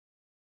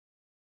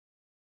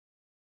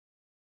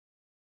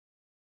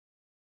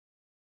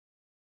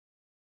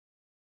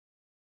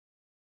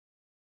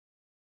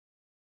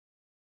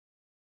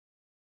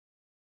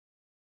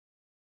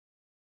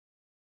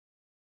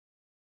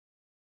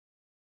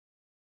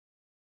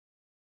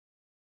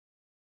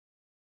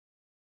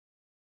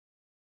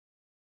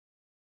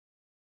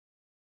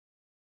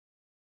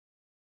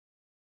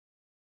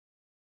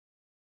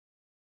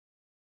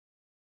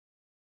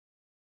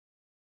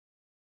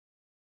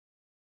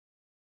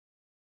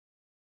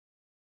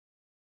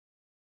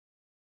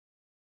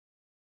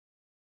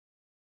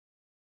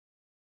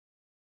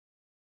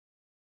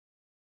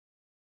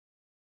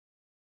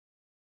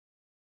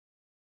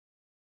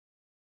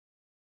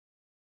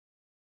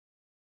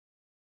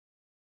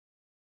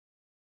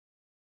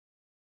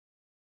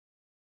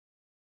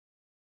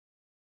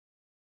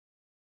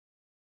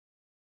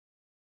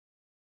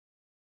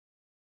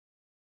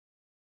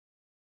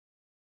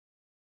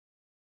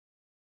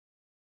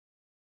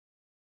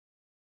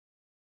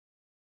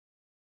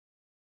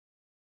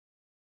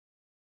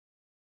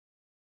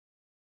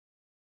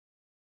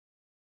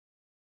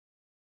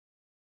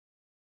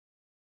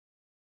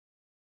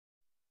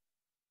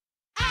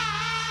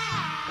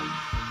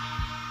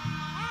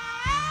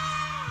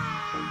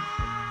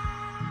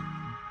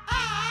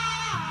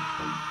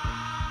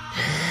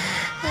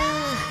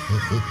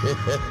I'm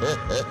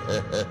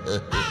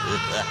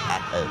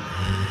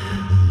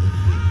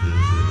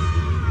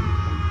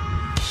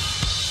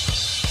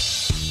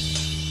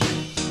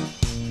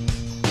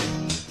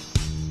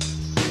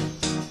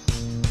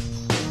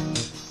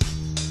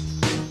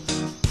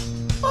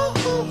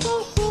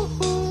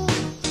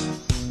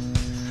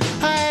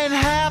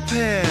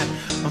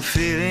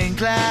feeling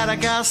glad I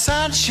got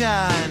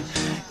sunshine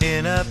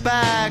in a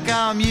bag.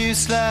 I'm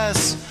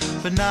useless,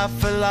 but not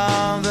for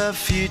long. The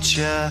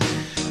future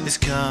is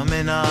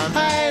coming on.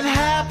 I ain't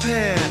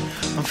happy.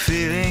 I'm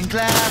feeling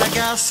glad I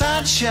got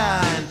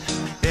sunshine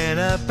in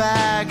a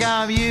bag.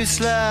 I'm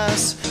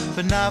useless,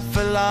 but not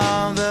for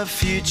long. The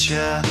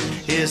future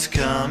is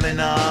coming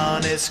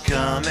on. It's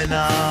coming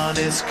on.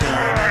 It's coming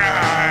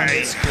on.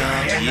 It's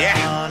coming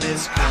on.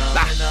 It's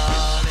coming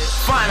on.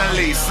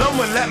 Finally,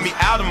 someone let me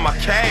out of my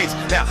cage.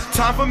 Now,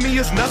 time for me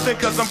is nothing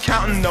cause I'm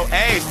counting no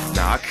A's.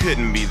 Nah, I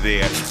couldn't be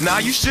there. Nah,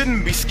 you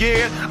shouldn't be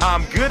scared.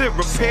 I'm good at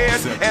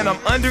repairs and I'm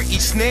under each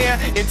snare.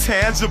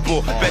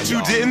 Intangible, bet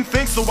you didn't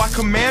think, so I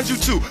command you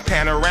to.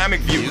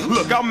 Panoramic view,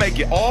 look, I'll make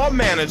it all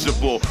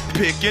manageable.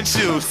 Pick and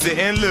choose, sit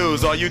and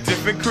lose, all you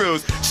different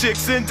crews.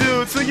 Chicks and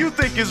dudes who you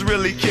think is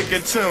really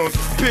kicking tunes.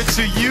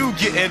 Picture you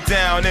getting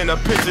down in a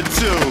picture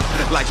too,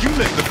 like you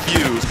lit the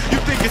fuse. You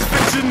think it's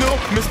fictional,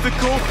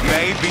 mystical,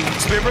 maybe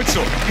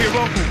spiritual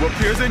hero who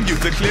appears in you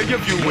to clear your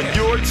view when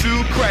you're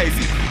too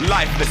crazy.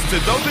 Lifeless to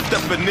those, the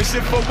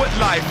definition for what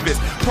life is.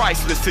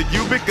 Priceless to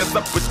you because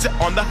I put you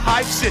on the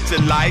hype shit. You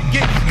like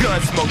it?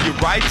 Gunsmoke, you're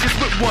righteous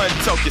with one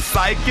toe. You're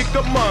psychic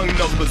among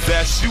those,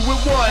 possess you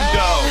with one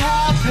go.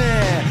 I'm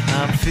happy.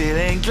 I'm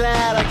feeling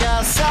glad I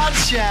got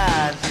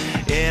sunshine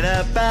in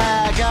a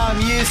bag.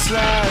 I'm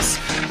useless,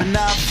 but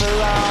not for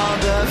long.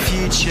 The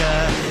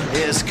future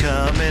is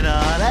coming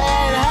on.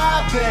 Ain't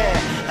happy.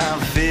 I'm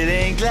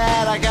feeling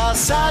glad I got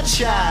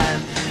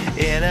sunshine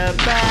in a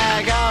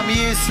bag. I'm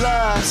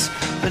useless,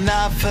 but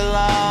not for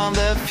long.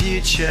 The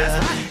future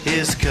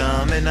is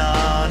coming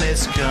on.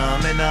 It's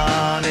coming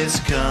on. It's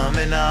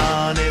coming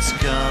on. It's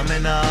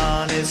coming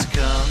on. It's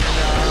coming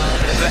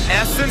on. The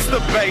essence, the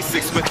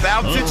basics,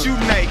 without it you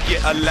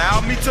naked.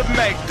 Allow me to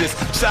make this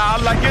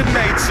childlike in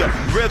nature.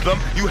 Rhythm,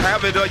 you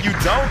have it or you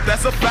don't,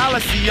 that's a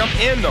fallacy, I'm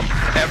in them.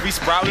 Every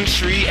sprouting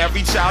tree,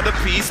 every child of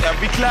peace,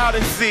 every cloud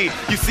and sea.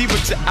 You see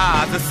with your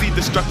eyes and see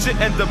destruction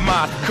and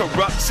demise.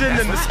 Corruption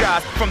in the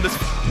skies from this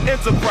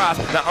enterprise.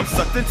 Now I'm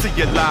sucked into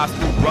your lives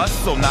through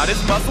rust, so not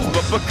as muscles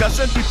but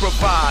percussion he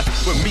provides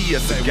with me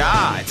as a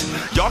guide.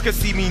 Y'all can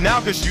see me now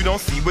cause you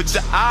don't see with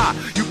your eye.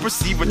 You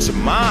perceive with your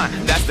mind,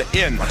 that's the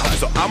end.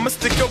 So I'ma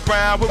stick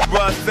around with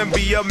Russ and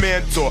be a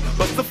mentor.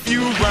 Bust a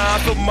few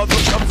rhymes so mother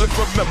comes and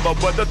remember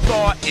what the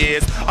thought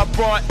is. I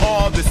brought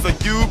all this so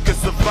you can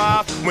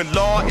survive when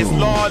law is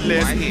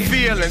lawless.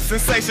 Feeling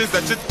sensations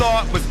that you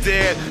thought was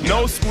dead.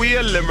 No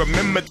squealing,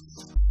 remember.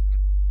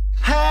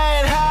 I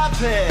ain't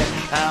happy.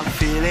 I'm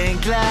feeling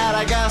glad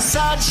I got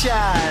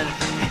sunshine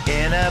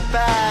in a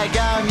bag.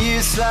 I'm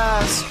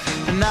useless,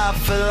 but not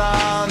for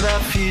long. The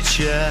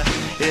future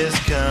is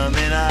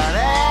coming on.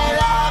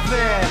 Ain't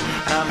happy.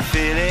 I'm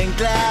feeling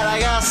glad I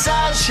got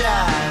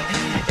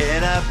sunshine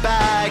in a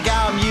bag.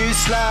 I'm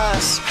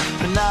useless,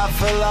 but not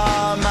for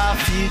long. My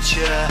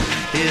future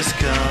is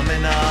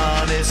coming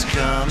on. It's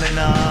coming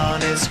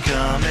on. It's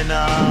coming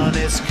on.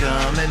 It's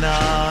coming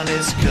on.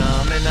 It's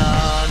coming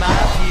on.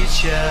 My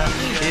future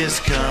is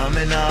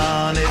coming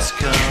on. It's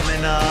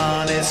coming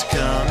on. It's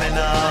coming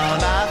on.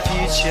 My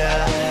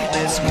future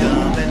is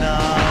coming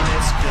on.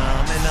 It's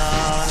coming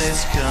on.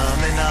 It's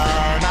coming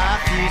on. My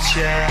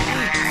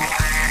future.